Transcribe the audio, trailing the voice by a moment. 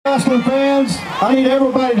Wrestling fans, I need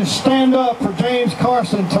everybody to stand up for James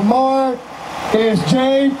Carson. Tomorrow is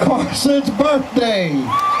James Carson's birthday. You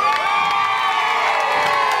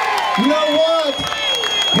know what?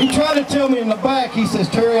 He tried to tell me in the back, he says,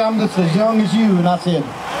 Terry, I'm just as young as you. And I said,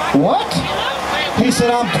 what? He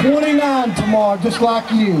said, I'm 29 tomorrow, just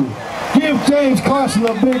like you. Give James Carson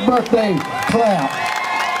a big birthday clap.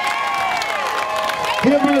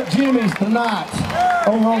 He'll be at Jimmy's tonight,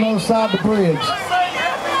 over on the other side of the bridge.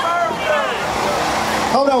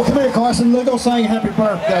 Oh no, come here, Carson. Let's go sing happy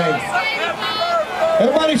birthday.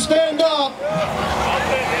 Everybody stand up.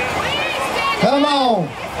 Come on.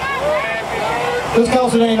 Just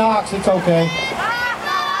because it ain't ox, it's okay.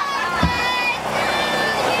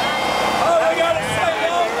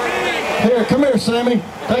 Here, come here, Sammy.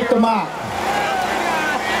 Take the mic.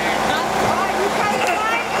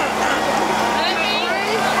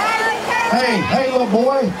 Hey, little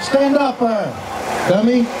boy, stand up there,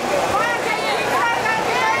 dummy.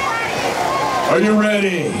 Are you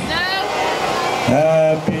ready? No.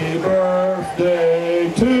 Happy birthday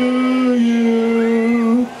to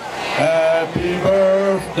you. Happy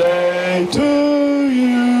birthday to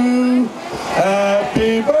you.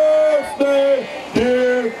 Happy birthday,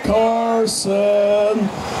 dear Carson.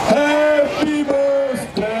 Happy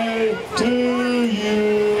birthday to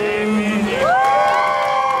you.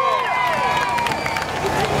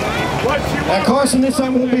 Now, Carson, this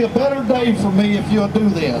ain't gonna be a better day for me if you'll do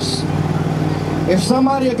this. If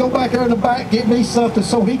somebody will go back there in the back, get me something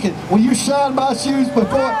so he can, will you shine my shoes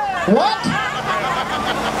before, what?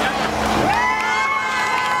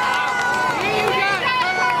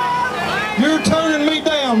 You're turning me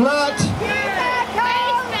down, right?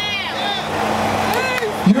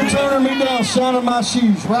 You're turning me down, shining my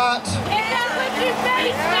shoes, right?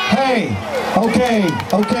 Hey, okay,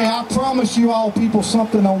 I promise you all people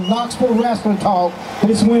something on Knoxville Wrestling Talk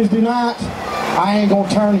this Wednesday night. I ain't gonna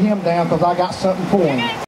turn him down because I got something for him.